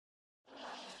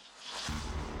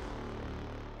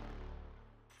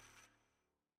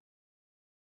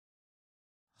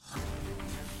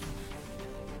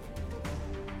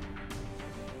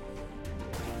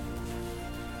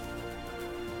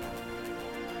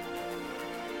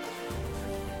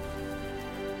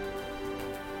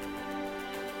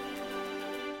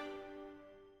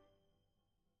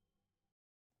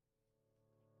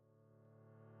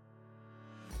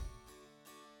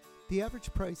The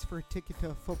average price for a ticket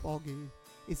to a football game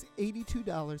is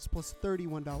 $82 plus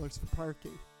 $31 for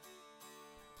parking.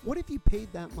 What if you paid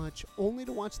that much only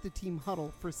to watch the team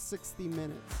huddle for 60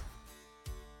 minutes?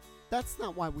 That's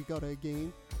not why we go to a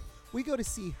game. We go to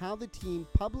see how the team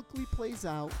publicly plays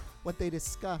out what they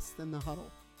discussed in the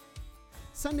huddle.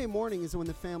 Sunday morning is when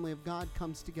the family of God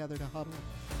comes together to huddle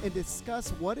and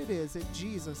discuss what it is that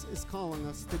Jesus is calling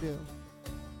us to do.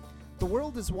 The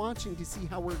world is watching to see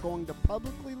how we're going to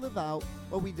publicly live out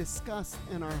what we discussed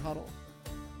in our huddle.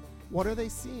 What are they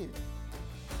seeing?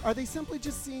 Are they simply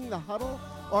just seeing the huddle,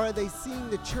 or are they seeing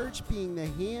the church being the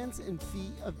hands and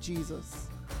feet of Jesus?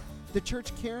 The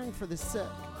church caring for the sick,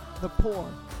 the poor,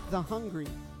 the hungry,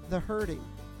 the hurting,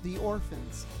 the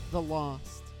orphans, the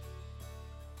lost.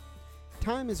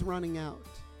 Time is running out.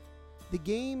 The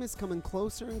game is coming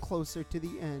closer and closer to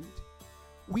the end.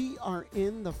 We are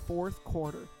in the fourth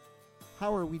quarter.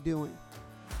 How are we doing?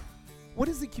 What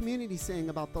is the community saying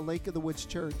about the Lake of the Woods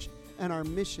Church and our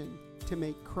mission to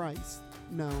make Christ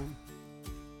known?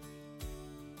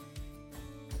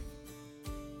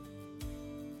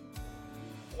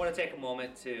 I want to take a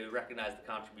moment to recognize the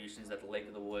contributions that the Lake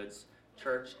of the Woods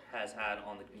Church has had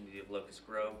on the community of Locust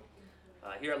Grove.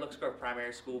 Here at Locust Grove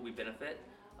Primary School, we benefit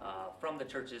from the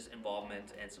church's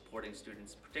involvement in supporting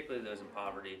students, particularly those in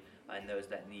poverty and those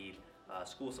that need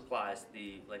school supplies.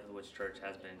 The Lake of the Woods Church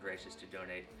has been gracious to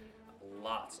donate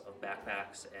lots of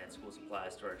backpacks and school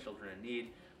supplies to our children in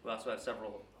need. We also have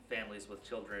several families with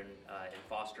children in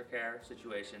foster care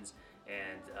situations,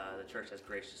 and the church has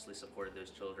graciously supported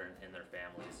those children and their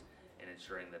families in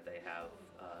ensuring that they have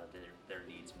their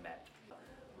needs met.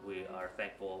 We are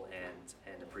thankful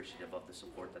and appreciative of the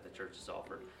support that the church has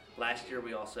offered. Last year,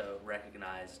 we also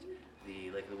recognized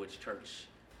the Lake of the Woods Church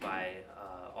by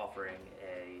offering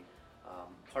a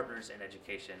Partners in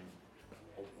Education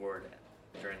award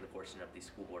during the portion of the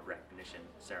school board recognition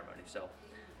ceremony. So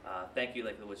thank you,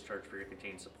 Lake of the Woods Church, for your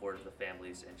continued support of the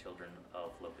families and children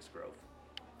of Locust Grove.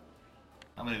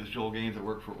 My name is Joel Gaines. I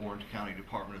work for Orange County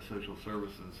Department of Social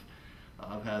Services.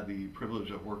 I've had the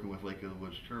privilege of working with Lake of the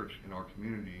Woods Church in our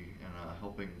community and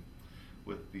helping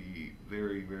with the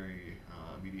very, very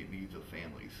immediate needs of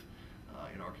families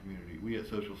in our community. We at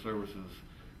Social Services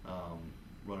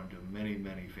run into many,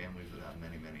 many families that have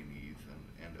many, many needs,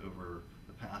 and over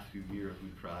the past few years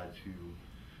we've tried to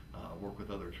work with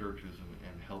other churches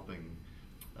and helping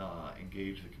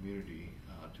engage the community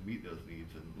to meet those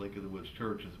needs. And Lake of the Woods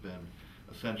Church has been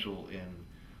essential in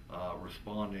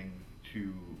responding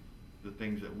to the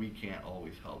things that we can't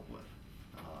always help with.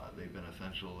 They've been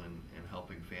essential in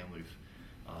helping families,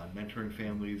 mentoring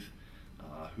families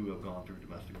who have gone through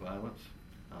domestic violence,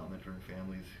 mentoring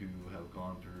families who have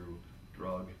gone through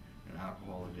drug and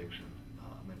alcohol addiction,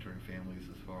 mentoring families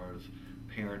as far as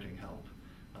parenting help.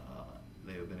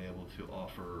 They have been able to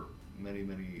offer many,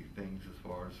 many things as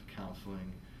far as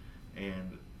counseling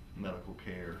and medical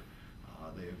care.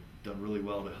 They've done really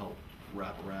well to help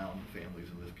wrap around families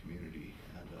in this community,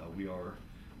 and we are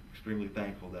extremely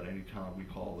thankful that any time we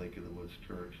call Lake of the Woods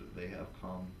Church, that they have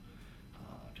come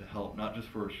to help, not just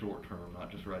for a short term,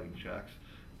 not just writing checks,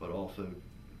 but also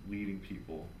leading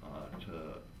people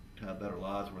to have better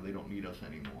lives where they don't need us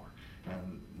anymore.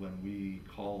 And when we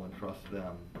call and trust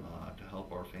them to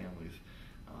help our families,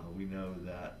 we know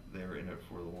that they're in it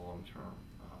for the long term.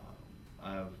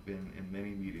 I have been in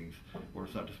many meetings where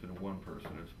it's not just been one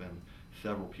person, it's been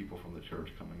several people from the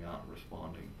church coming out and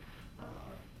responding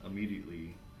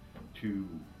immediately to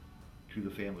the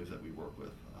families that we work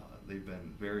with. They've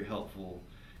been very helpful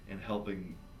in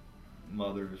helping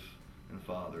mothers and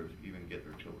fathers even get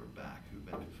their children back who've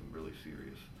been through some really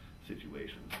serious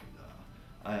situations. And,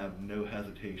 I have no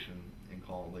hesitation in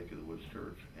calling Lake of the Woods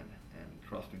Church and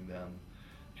trusting them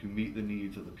to meet the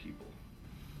needs of the people.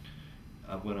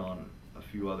 I went on a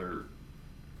few other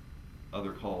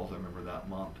calls, I remember that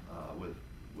month,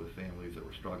 with families that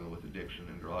were struggling with addiction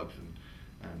and drugs,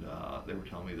 and they were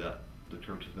telling me that the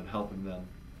church has been helping them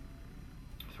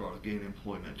as far as gaining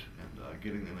employment and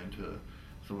getting them into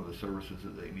some of the services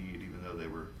that they need, even though they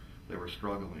were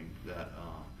struggling. That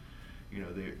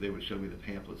they would show me the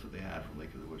pamphlets that they had from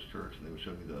Lake of the Woods Church, and they would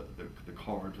show me the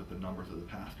cards with the numbers of the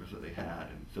pastors that they had,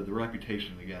 and so the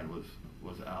reputation again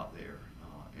was out there,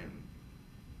 and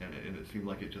it seemed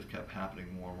like it just kept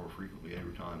happening more and more frequently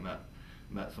every time I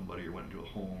met somebody or went into a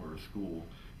home or a school,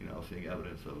 seeing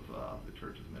evidence of the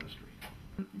church's ministry.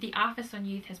 The Office on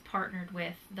Youth has partnered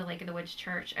with the Lake of the Woods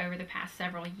Church over the past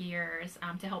several years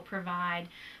to help provide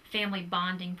family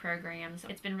bonding programs.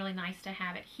 It's been really nice to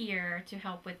have it here to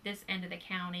help with this end of the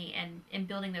county and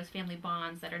building those family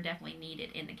bonds that are definitely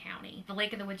needed in the county. The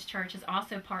Lake of the Woods Church has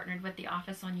also partnered with the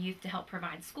Office on Youth to help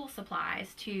provide school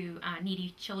supplies to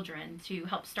needy children to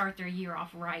help start their year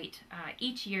off right.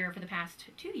 Each year for the past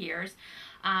 2 years,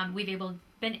 we've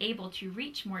been able to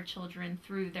reach more children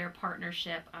through their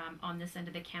partnership on this end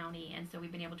of the county, and so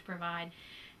we've been able to provide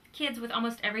kids with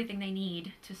almost everything they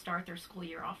need to start their school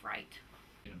year off right.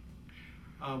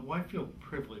 Well, I feel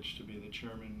privileged to be the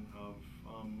chairman of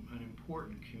an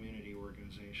important community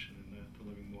organization in the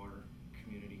Living Water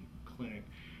Community Clinic.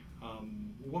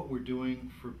 What we're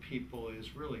doing for people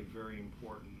is really very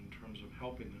important in terms of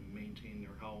helping them maintain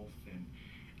their health and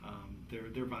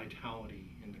their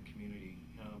vitality in the community,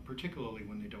 particularly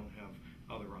when they don't have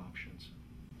other options.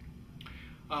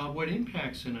 What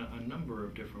impacts in a number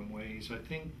of different ways, I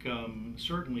think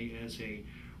certainly as a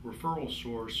referral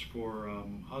source for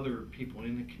other people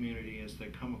in the community as they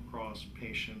come across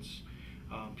patients,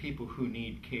 people who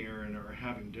need care and are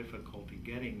having difficulty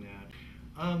getting that.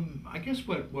 I guess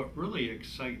what really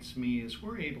excites me is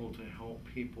we're able to help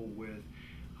people with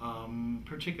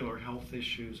particular health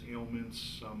issues,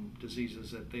 ailments,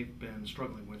 diseases that they've been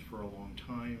struggling with for a long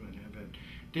time and have had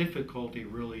difficulty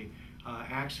really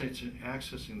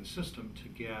accessing the system to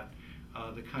get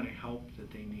the kind of help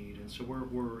that they need. And so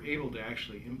we're able to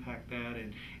actually impact that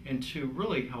and to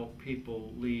really help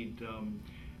people lead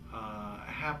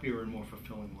happier and more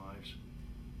fulfilling lives.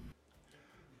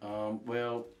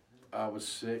 Well, I was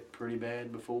sick pretty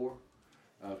bad before.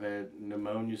 I've had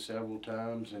pneumonia several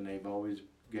times, and they've always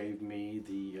gave me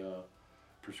the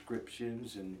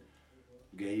prescriptions and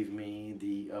gave me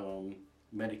the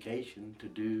medication to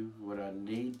do what I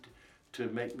need to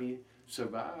make me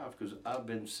survive, because I've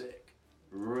been sick,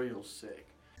 real sick.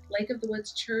 Lake of the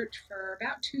Woods Church for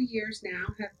about 2 years now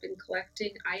have been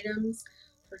collecting items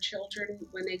for children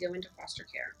when they go into foster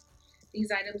care. These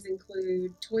items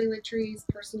include toiletries,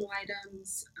 personal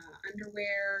items,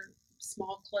 underwear,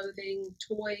 small clothing,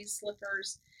 toys,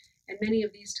 slippers, and many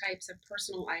of these types of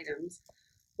personal items.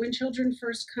 When children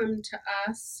first come to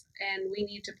us and we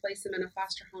need to place them in a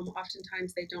foster home,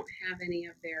 oftentimes they don't have any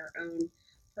of their own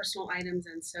personal items,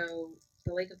 and so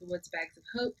the Lake of the Woods Bags of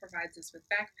Hope provides us with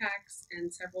backpacks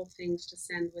and several things to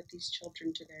send with these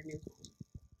children to their new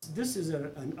home. This is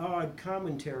an odd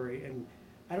commentary, and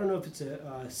I don't know if it's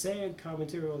a sad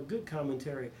commentary or a good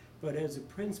commentary, but as a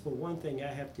principal, one thing I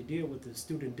have to deal with is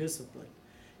student discipline.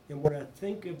 And when I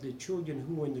think of the children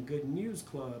who are in the Good News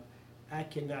Club, I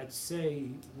cannot say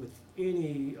with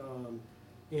any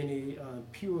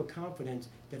pure confidence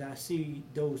that I see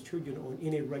those children on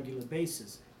any regular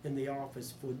basis in the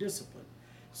office for discipline.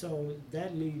 So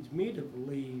that leads me to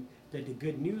believe that the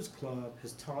Good News Club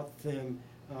has taught them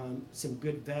some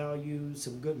good values,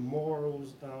 some good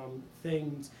morals,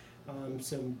 things,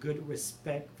 some good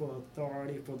respect for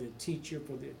authority, for their teacher,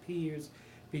 for their peers,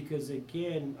 because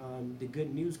again, the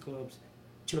Good News Club's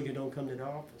children don't come to the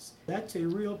office. That's a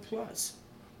real plus.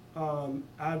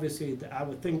 Obviously, I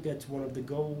would think that's one of the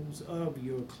goals of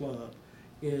your club,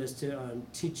 is to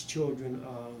teach children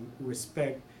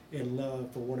respect and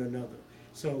love for one another.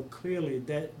 So clearly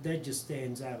that just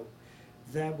stands out.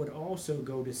 That would also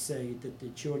go to say that the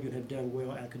children have done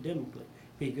well academically,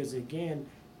 because again,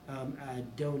 I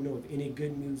don't know of any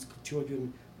Good News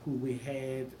children who we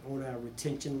have on our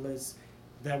retention list.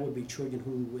 That would be children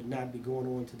who would not be going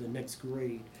on to the next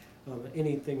grade,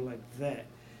 anything like that.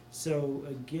 So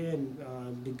again,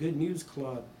 the Good News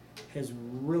Club has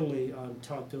really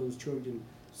taught those children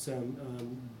some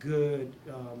good,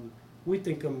 we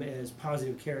think of them as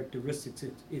positive characteristics,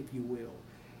 if you will.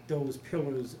 Those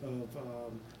pillars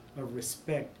of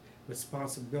respect,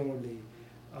 responsibility,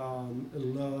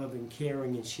 love and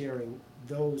caring and sharing,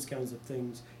 those kinds of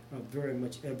things are very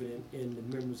much evident in the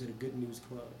members of the Good News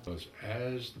Club.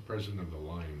 As the president of the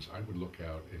Lions, I would look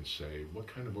out and say, what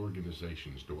kind of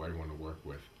organizations do I want to work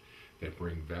with that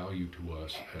bring value to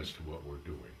us as to what we're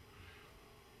doing?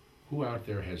 Who out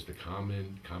there has the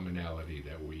commonality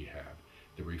that we have,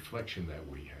 the reflection that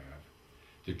we have,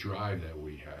 the drive that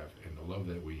we have, and the love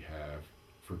that we have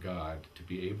for God to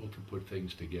be able to put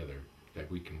things together that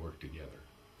we can work together?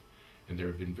 And there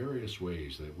have been various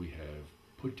ways that we have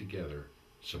put together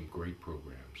some great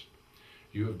programs.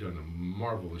 You have done a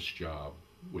marvelous job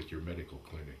with your medical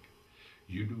clinic.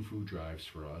 You do food drives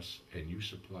for us, and you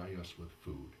supply us with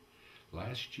food.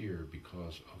 Last year,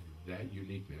 because of that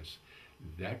uniqueness,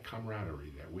 that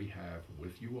camaraderie that we have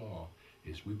with you all,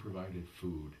 is we provided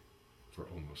food for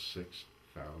almost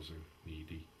 6,000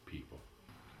 needy people.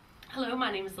 Hello,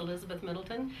 my name is Elizabeth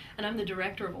Middleton, and I'm the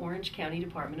Director of Orange County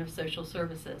Department of Social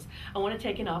Services. I want to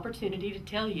take an opportunity to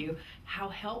tell you how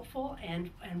helpful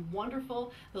and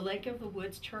wonderful the Lake of the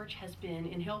Woods Church has been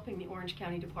in helping the Orange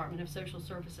County Department of Social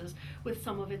Services with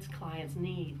some of its clients'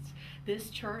 needs. This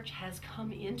church has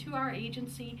come into our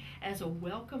agency as a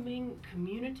welcoming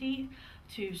community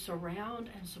to surround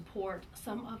and support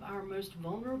some of our most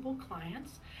vulnerable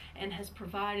clients, and has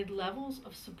provided levels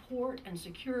of support and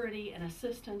security and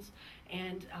assistance,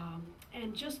 and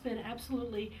just been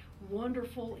absolutely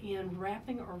wonderful in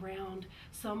wrapping around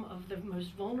some of the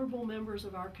most vulnerable members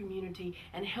of our community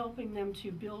and helping them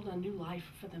to build a new life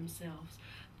for themselves.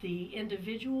 The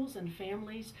individuals and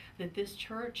families that this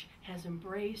church has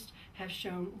embraced have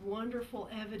shown wonderful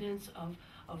evidence of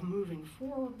moving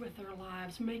forward with their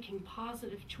lives, making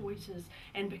positive choices,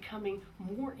 and becoming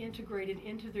more integrated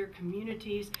into their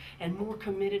communities and more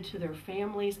committed to their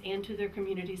families and to their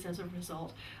communities as a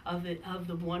result of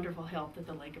the wonderful help that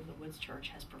the Lake of the Woods Church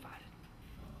has provided.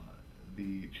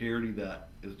 The charity that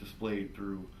is displayed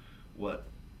through what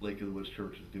Lake of the Woods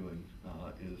Church is doing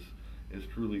is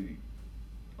truly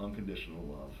unconditional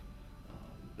love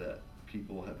that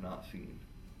people have not seen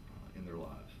in their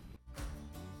lives.